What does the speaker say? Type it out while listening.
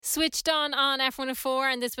Switched on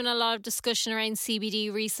F104, and there's been a lot of discussion around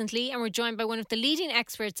CBD recently, and we're joined by one of the leading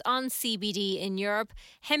experts on CBD in Europe,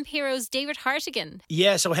 Hemp Heroes David Hartigan.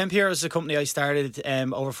 Yeah, so Hemp Heroes is a company I started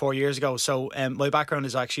over 4 years ago. So my background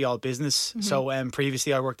is actually all business. Mm-hmm. So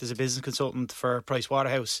previously I worked as a business consultant for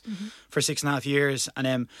Pricewaterhouse for 6.5 years,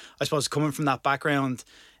 and I suppose coming from that background,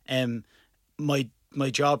 my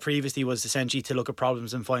job previously was essentially to look at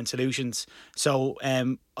problems and find solutions. So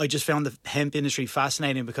I just found the hemp industry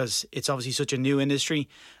fascinating because it's obviously such a new industry.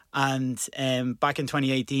 And back in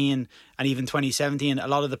 2018 and even 2017, a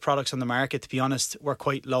lot of the products on the market, to be honest, were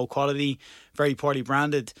quite low quality, very poorly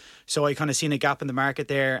branded. So I kind of seen a gap in the market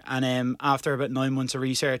there. And after about 9 months of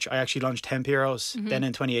research, I actually launched Hemp Heroes then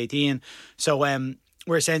in 2018. So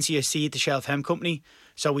we're essentially a seed to shelf hemp company.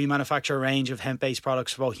 So we manufacture a range of hemp-based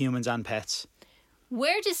products for both humans and pets.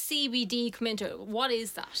 Where does CBD come into it? What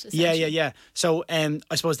is that? Yeah. So I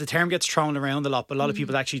suppose the term gets thrown around a lot, but a lot of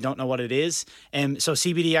people actually don't know what it is. So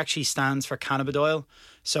CBD actually stands for cannabidiol.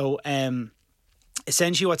 So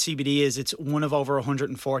essentially what CBD is, it's one of over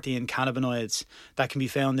 114 cannabinoids that can be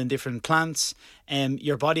found in different plants.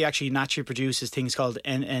 Your body actually naturally produces things called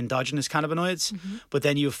endogenous cannabinoids, but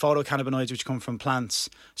then you have phytocannabinoids which come from plants.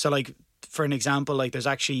 So like, for an example, like there's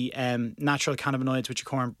actually natural cannabinoids which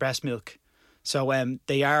occur in breast milk. So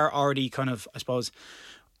they are already kind of, I suppose,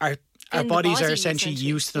 our bodies are essentially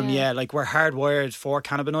used to them. Yeah, like we're hardwired for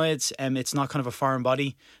cannabinoids. It's not kind of a foreign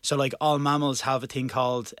body. So like all mammals have a thing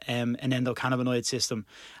called an endocannabinoid system,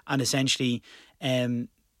 and essentially the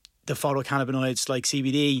phytocannabinoids like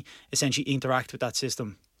CBD essentially interact with that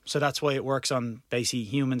system. So that's why it works on basically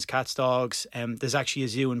humans, cats, dogs. There's actually a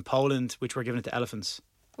zoo in Poland which we're giving it to elephants.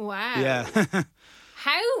 Wow. Yeah.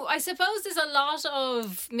 I suppose there's a lot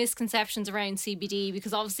of misconceptions around CBD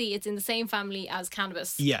because obviously it's in the same family as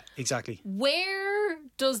cannabis. Yeah, exactly. Where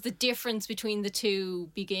does the difference between the two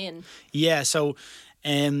begin? Yeah, so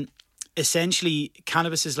essentially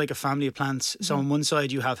cannabis is like a family of plants. So on one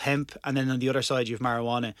side you have hemp, and then on the other side you have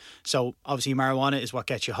marijuana. So obviously marijuana is what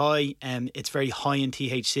gets you high, and it's very high in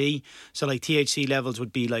THC. So like THC levels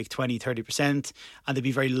would be like 20-30%, and they'd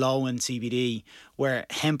be very low in CBD, where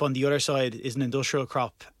hemp on the other side is an industrial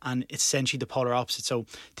crop, and it's essentially the polar opposite. So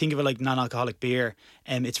think of it like non-alcoholic beer.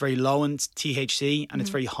 It's very low in THC and it's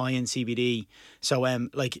very high in CBD. So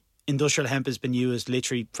like industrial hemp has been used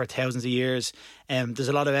literally for thousands of years. There's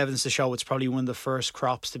a lot of evidence to show it's probably one of the first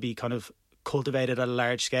crops to be kind of cultivated at a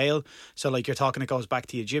large scale. So like you're talking, it goes back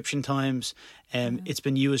to Egyptian times. It's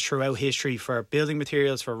been used throughout history for building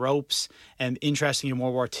materials, for ropes. Interestingly, in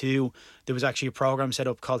World War II, there was actually a program set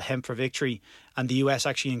up called Hemp for Victory, and the US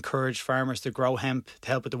actually encouraged farmers to grow hemp to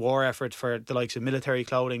help with the war effort for the likes of military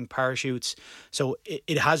clothing, parachutes. So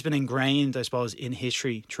it has been ingrained, I suppose, in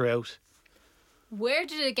history throughout. Where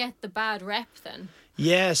did it get the bad rep then?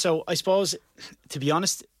 Yeah, so I suppose, to be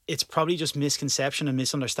honest, it's probably just misconception and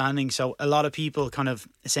misunderstanding. So a lot of people kind of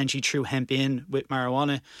essentially threw hemp in with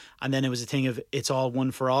marijuana, and then it was a thing of it's all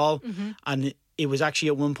one for all. And it was actually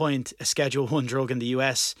at one point a Schedule 1 drug in the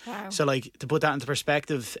US. Wow. So like, to put that into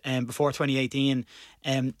perspective, before 2018,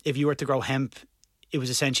 if you were to grow hemp, it was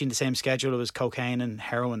essentially in the same schedule as cocaine and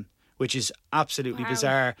heroin, which is absolutely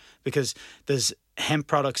bizarre because there's hemp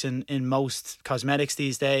products in most cosmetics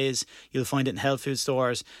these days. You'll find it in health food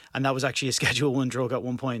stores, and that was actually a Schedule 1 drug at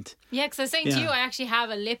one point. Yeah, because I was saying to you, I actually have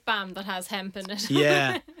a lip balm that has hemp in it.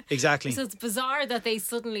 Yeah, exactly. So it's bizarre that it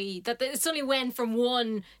suddenly went from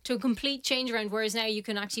one to a complete change around, whereas now you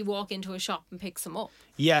can actually walk into a shop and pick some up.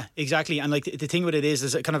 Yeah, exactly. And like the thing with it is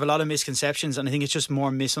there's kind of a lot of misconceptions, and I think it's just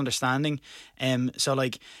more misunderstanding. So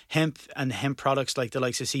like hemp and hemp products like the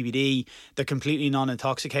likes of CBD, they're completely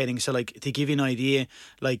non-intoxicating. So like, to give you an idea,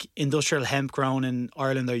 like industrial hemp grown in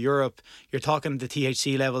Ireland or Europe, you're talking the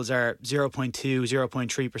THC levels are 0.2,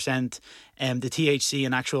 0.3%. The THC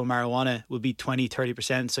in actual marijuana would be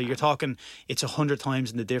 20-30%. So you're talking it's 100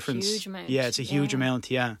 times in the difference. Huge amount. Yeah, it's a huge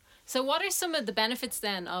amount. Yeah. So what are some of the benefits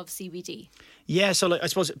then of CBD? Yeah, so like, I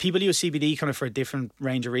suppose people use CBD kind of for a different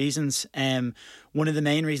range of reasons. One of the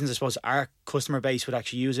main reasons I suppose our customer base would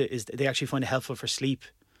actually use it is they actually find it helpful for sleep.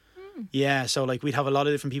 Yeah, so like we'd have a lot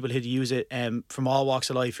of different people who'd use it from all walks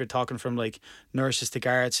of life. You're talking from like nurses to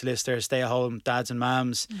guards, solicitors, stay-at-home dads and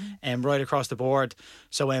mums, right across the board.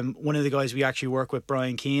 So one of the guys we actually work with,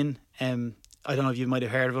 Brian Keane, I don't know if you might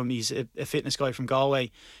have heard of him. He's a fitness guy from Galway.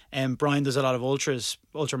 Brian does a lot of ultra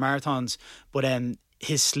marathons, but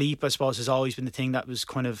his sleep, I suppose, has always been the thing that was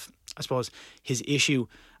kind of, I suppose, his issue.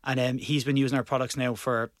 And he's been using our products now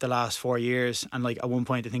for the last 4 years. And like at one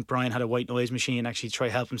point, I think Brian had a white noise machine actually try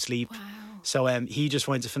to help him sleep. Wow. So he just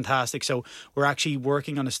finds it fantastic. So we're actually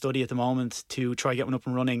working on a study at the moment to try get one up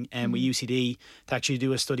and running with UCD to actually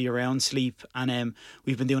do a study around sleep. And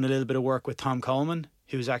we've been doing a little bit of work with Tom Coleman,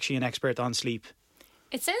 who's actually an expert on sleep.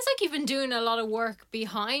 It sounds like you've been doing a lot of work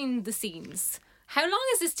behind the scenes. How long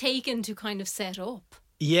has this taken to kind of set up?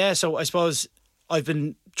 Yeah, so I suppose I've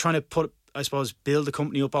been trying to build the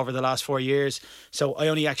company up over the last 4 years. So I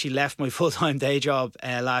only actually left my full-time day job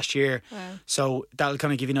last year. Wow. So that'll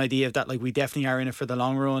kind of give you an idea of that. Like, we definitely are in it for the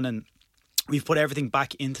long run, and we've put everything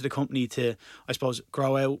back into the company to, I suppose,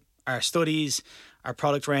 grow out our studies, our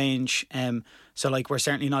product range. So like, we're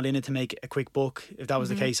certainly not in it to make a quick buck. If that was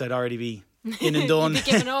the case, I'd already be in and done. You'd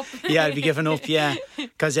be giving up. Yeah, I'd be giving up. Yeah,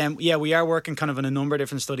 because we are working kind of on a number of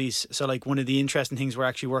different studies. So like, one of the interesting things we're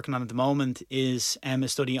actually working on at the moment is a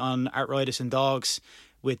study on arthritis in dogs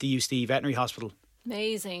with the UCD Veterinary Hospital.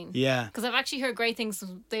 Amazing. Yeah. Because I've actually heard great things.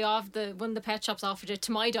 One of the pet shops offered it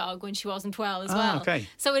to my dog when she wasn't well as well. Okay.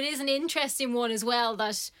 So it is an interesting one as well,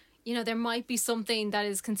 that, you know, there might be something that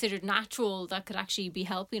is considered natural that could actually be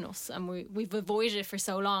helping us, and we've avoided it for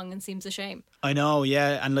so long, and seems a shame. I know,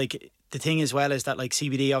 yeah. And like, the thing as well is that, like,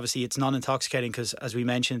 CBD, obviously it's non-intoxicating because, as we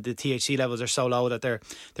mentioned, the THC levels are so low that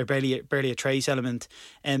they're barely a trace element.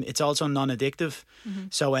 It's also non-addictive.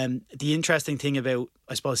 So the interesting thing about,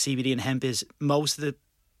 I suppose, CBD and hemp is most of the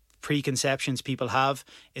preconceptions people have,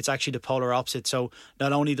 it's actually the polar opposite. So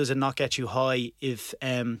not only does it not get you high, if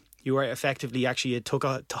you are effectively actually took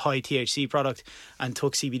a high THC product and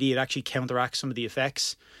took CBD, it actually counteracts some of the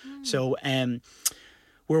effects. So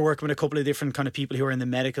we're working with a couple of different kind of people who are in the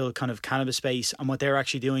medical kind of cannabis space, and what they're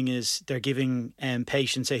actually doing is they're giving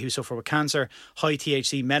patients, say, who suffer with cancer, high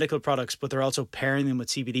THC medical products, but they're also pairing them with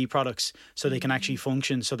CBD products so they can actually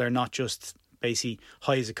function, so they're not just basically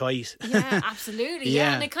high as a kite. Yeah, absolutely.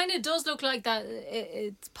 Yeah, and it kind of does look like that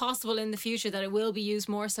it's possible in the future that it will be used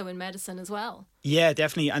more so in medicine as well. Yeah,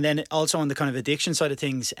 definitely. And then also on the kind of addiction side of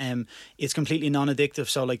things, it's completely non-addictive.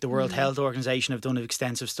 So like, the World Health Organization have done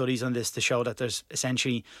extensive studies on this to show that there's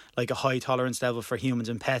essentially like a high tolerance level for humans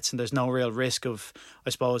and pets, and there's no real risk of,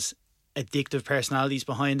 I suppose, addictive personalities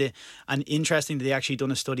behind it. And interestingly, they actually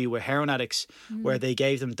done a study with heroin addicts where they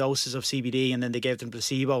gave them doses of CBD and then they gave them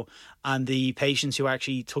placebo, and the patients who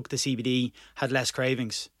actually took the CBD had less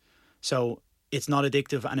cravings. So it's not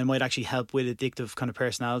addictive, and it might actually help with addictive kind of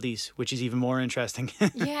personalities, which is even more interesting.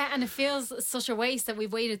 Yeah, and it feels such a waste that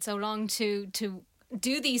we've waited so long to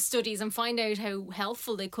do these studies and find out how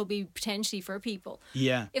helpful they could be potentially for people.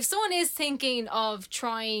 Yeah. If someone is thinking of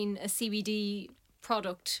trying a CBD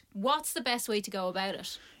product, what's the best way to go about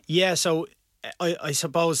it? Yeah, so I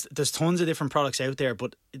suppose there's tons of different products out there,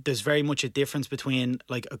 but there's very much a difference between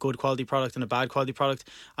like a good quality product and a bad quality product,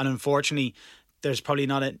 and unfortunately there's probably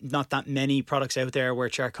not that many products out there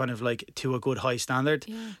which are kind of like to a good high standard.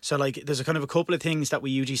 So like, there's a kind of a couple of things that we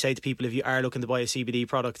usually say to people if you are looking to buy a CBD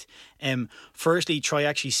product. Firstly, try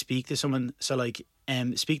actually speak to someone. So like,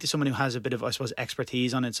 speak to someone who has a bit of, I suppose,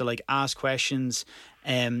 expertise on it. So like, ask questions,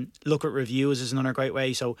 look at reviews is another great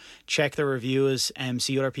way. So check the reviews,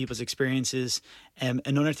 see other people's experiences.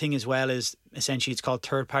 Another thing as well is, essentially, it's called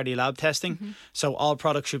third-party lab testing. So all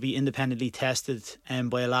products should be independently tested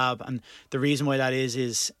by a lab, and the reason why that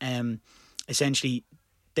is essentially,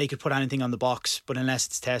 they could put anything on the box, but unless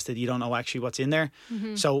it's tested, you don't know actually what's in there.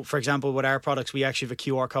 So, for example, with our products, we actually have a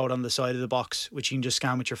QR code on the side of the box, which you can just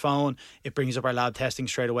scan with your phone. It brings up our lab testing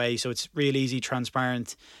straight away. So it's real easy,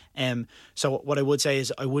 transparent. So what I would say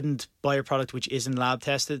is, I wouldn't buy a product which isn't lab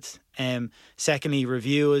tested. Secondly,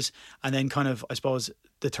 reviews. And then kind of, I suppose,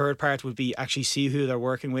 the third part would be actually see who they're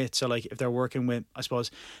working with. So like, if they're working with, I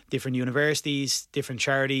suppose, different universities, different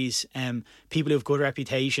charities, people who have good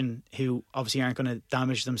reputation, who obviously aren't going to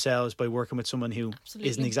damage themselves by working with someone who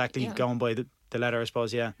isn't exactly going by the letter, I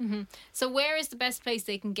suppose. So where is the best place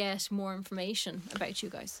they can get more information about you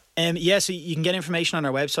guys? So you can get information on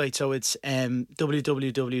our website. So it's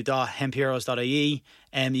www.hempheroes.ie.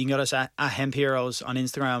 You can get us at hempheroes on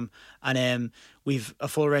Instagram, and we've a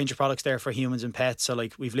full range of products there for humans and pets. So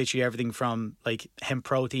like, we've literally everything from like hemp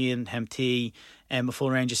protein, hemp tea, a full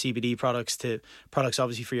range of CBD products to products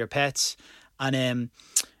obviously for your pets. And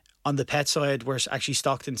on the pet side, we're actually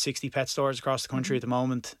stocked in 60 pet stores across the country at the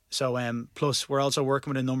moment. So plus we're also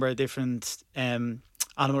working with a number of different animal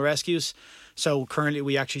rescues. So currently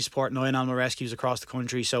we actually support 9 animal rescues across the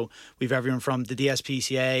country. So we've everyone from the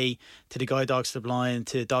DSPCA to the Guide Dogs to the Blind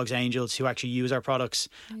to Dogs Angels who actually use our products.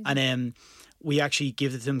 And we actually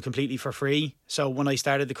give it to them completely for free. So when I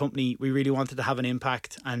started the company, we really wanted to have an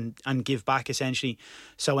impact and give back, essentially.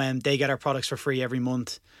 So they get our products for free every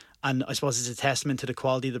month. And I suppose it's a testament to the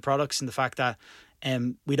quality of the products and the fact that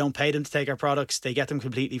We don't pay them to take our products. They get them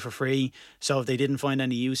completely for free. So if they didn't find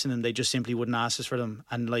any use in them, they just simply wouldn't ask us for them.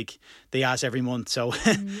 And like they ask every month. So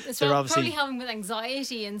It's they're probably helping with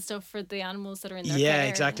anxiety and stuff for the animals that are in their care. Yeah,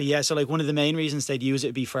 exactly. Yeah. So like one of the main reasons they'd use it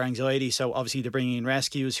would be for anxiety. So obviously they're bringing in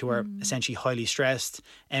rescues who are essentially highly stressed.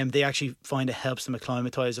 And they actually find it helps them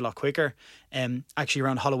acclimatise a lot quicker. Actually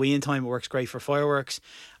around Halloween time, it works great for fireworks.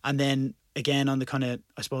 And then again, on the kind of,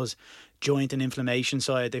 I suppose, joint and inflammation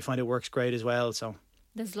side, they find it works great as well. So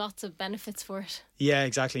there's lots of benefits for it. Yeah,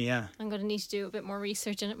 exactly. Yeah. I'm going to need to do a bit more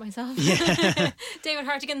research in it myself. Yeah. David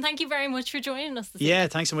Hartigan, thank you very much for joining us this evening. Yeah,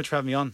 thanks so much for having me on.